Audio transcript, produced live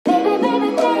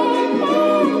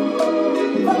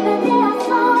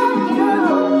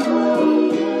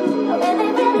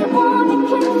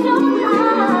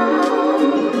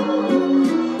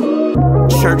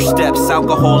church steps,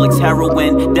 alcoholics,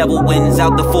 heroin, devil wins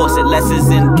out the force it lessons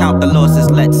and count the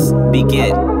losses. Let's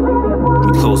begin. Let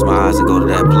me close my eyes and go to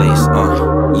that place.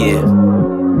 Yeah.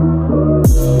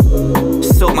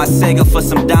 Sold my Sega for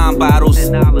some dime bottles.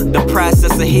 The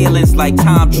process of healing's like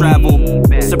time travel.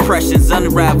 Suppressions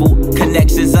unravel,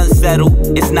 connections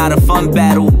unsettled. It's not a fun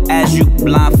battle as you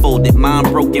blindfolded. Mind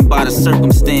broken by the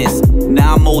circumstance.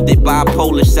 Now I'm molded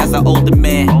bipolish as an older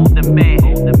man.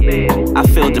 I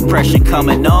feel depression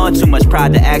coming on. Too much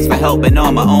pride to ask for help, been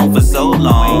on my own for so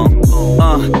long.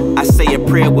 I say a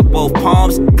prayer with both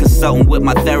palms, consulting with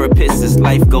my therapist as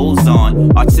life goes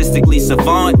on. Artistically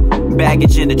savant,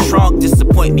 baggage in the trunk.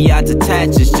 Disappoint me, I detach,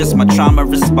 it's just my trauma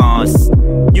response.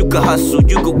 You could hustle,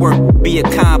 you could work, be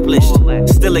accomplished.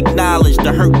 Still acknowledge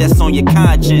the hurt that's on your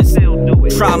conscience.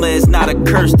 Trauma is not a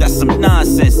curse, that's some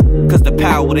nonsense. Cause the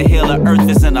power to heal the earth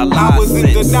is in a license. I was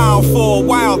in denial for a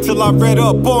while till I read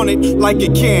up on it. Like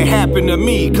it can't happen to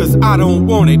me, cause I don't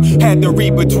want it. Had to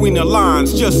read between the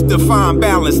lines just to find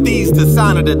balance. These the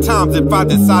sign of the times if I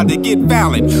decide to get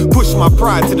violent. Push my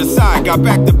pride to the side, got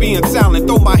back to being silent.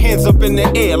 Throw my hands up in the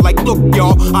air like, look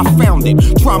y'all, I found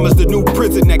it. Trauma's the new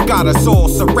prison that got us all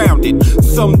surrounded.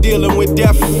 Some dealing with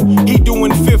death, he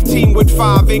doing 15 with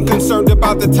 5. Ain't concerned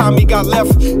about the time he got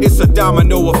left. It's a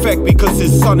domino effect because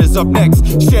his son is up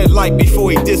next. Shed light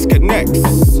before he disconnects.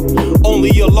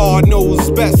 Only your Lord knows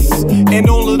best. And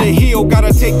only the heel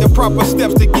gotta take the proper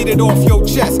steps to get it off your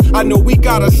chest. I know we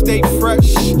gotta stay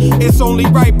fresh. It's only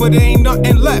right, but there ain't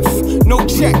nothing left. No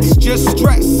checks, just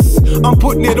stress. I'm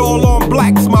putting it all on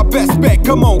blacks, my best bet.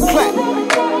 Come on, clap.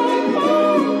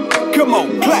 Come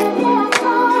on, clap.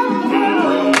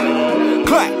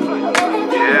 Clap.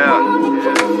 Yeah.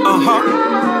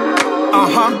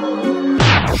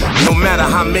 No matter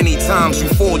how many times you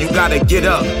fall, you gotta get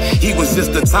up. He was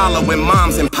just a toddler when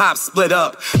moms and pops split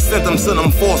up. Sent him to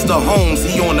them foster homes,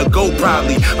 he on the go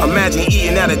probably. Imagine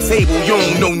eating at a table, you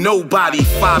don't know nobody.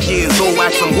 5 years old,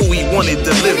 asked him who he wanted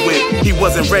to live with. He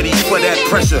wasn't ready for that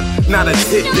pressure, not a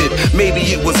tidbit. Maybe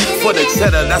it was for the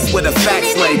cheddar, that's where the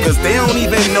facts lay. Cause they don't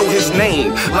even know his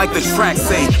name, like the tracks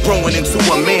say. Growing into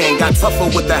a man, got tougher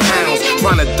with the hounds.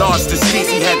 Trying to dodge the streets,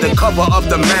 he had the cover of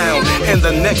the mound. And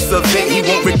the next event, he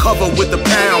won't recover with the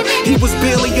pound. He was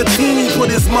barely a teen, he put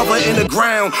his mother in the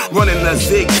ground. Running a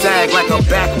zigzag like a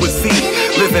backwards Z.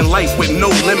 Living life with no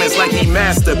limits like he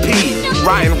Master P.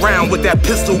 Riding round with that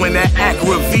pistol and that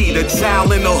Acura V. The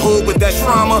child in the hood with that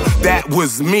trauma, that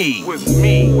was me.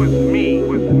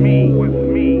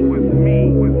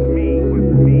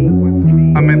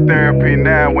 I'm in therapy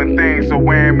now when things are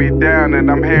wearing me down, and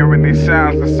I'm hearing these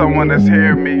sounds of someone that's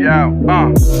hearing me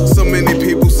out. So many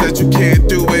people said you can't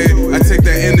do it. I take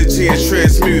that energy and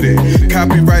transmute it.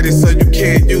 Copyright it so you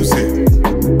can't use it.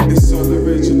 It's all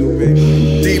original,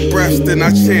 baby. Deep breaths, then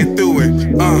I chant through it.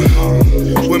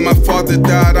 When my father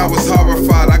died, I was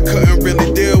horrified. I couldn't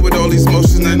really deal with all these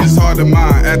emotions in this heart of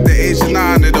mine. At the age of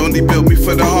 9, it only built me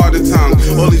for the harder times.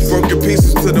 All these broken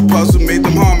pieces to the puzzle made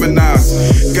them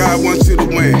harmonize. God wants you to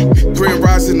win. Grand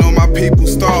rising on my people,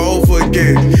 start over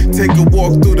again. Take a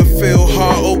walk through the field,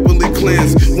 heart openly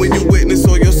cleansed. When you witness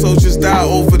all your soldiers die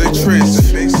over the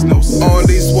trench. All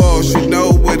these walls, you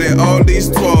know with it, all these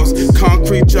tours.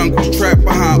 Concrete jungle trapped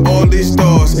behind all these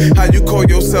doors. How you call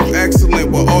yourself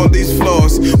excellent with all these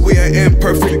flaws? We are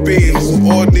imperfect beings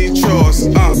who all need chores.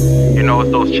 You know,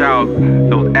 it's those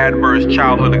adverse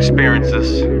childhood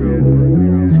experiences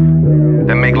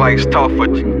that make life tough.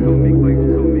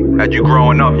 As you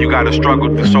growing up, you gotta struggle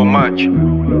through so much.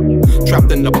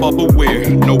 Trapped in the bubble where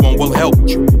no one will help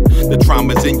you. The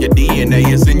trauma's in your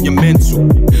DNA, is in your mental.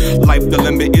 Life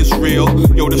dilemma is real.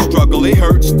 Yo, the struggle, it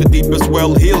hurts. The deepest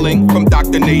well healing from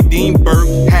Dr. Nadine Burke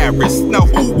Harris. Now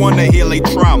who wanna heal a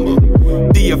trauma?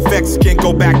 The effects can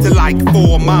go back to like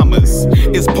 4 mamas.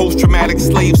 Is post-traumatic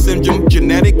slave syndrome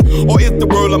genetic? Or is the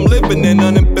world I'm living in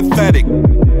unempathetic?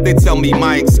 They tell me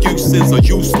my excuses are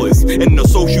useless, and the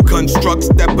social constructs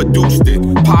that produced it.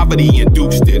 Poverty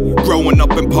induced it, growing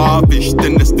up impoverished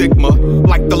in the stigma.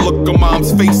 Like the look of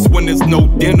mom's face when there's no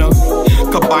dinner.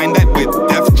 Combine that with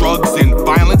death, drugs, and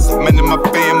violence. Men in my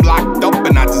fam locked up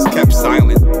and I just kept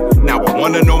silent. Now I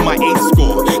wanna know my ACE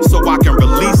score, so I can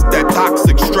release that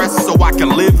toxic stress, so I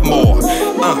can live more.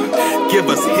 Give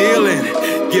us healing,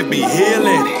 give me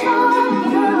healing.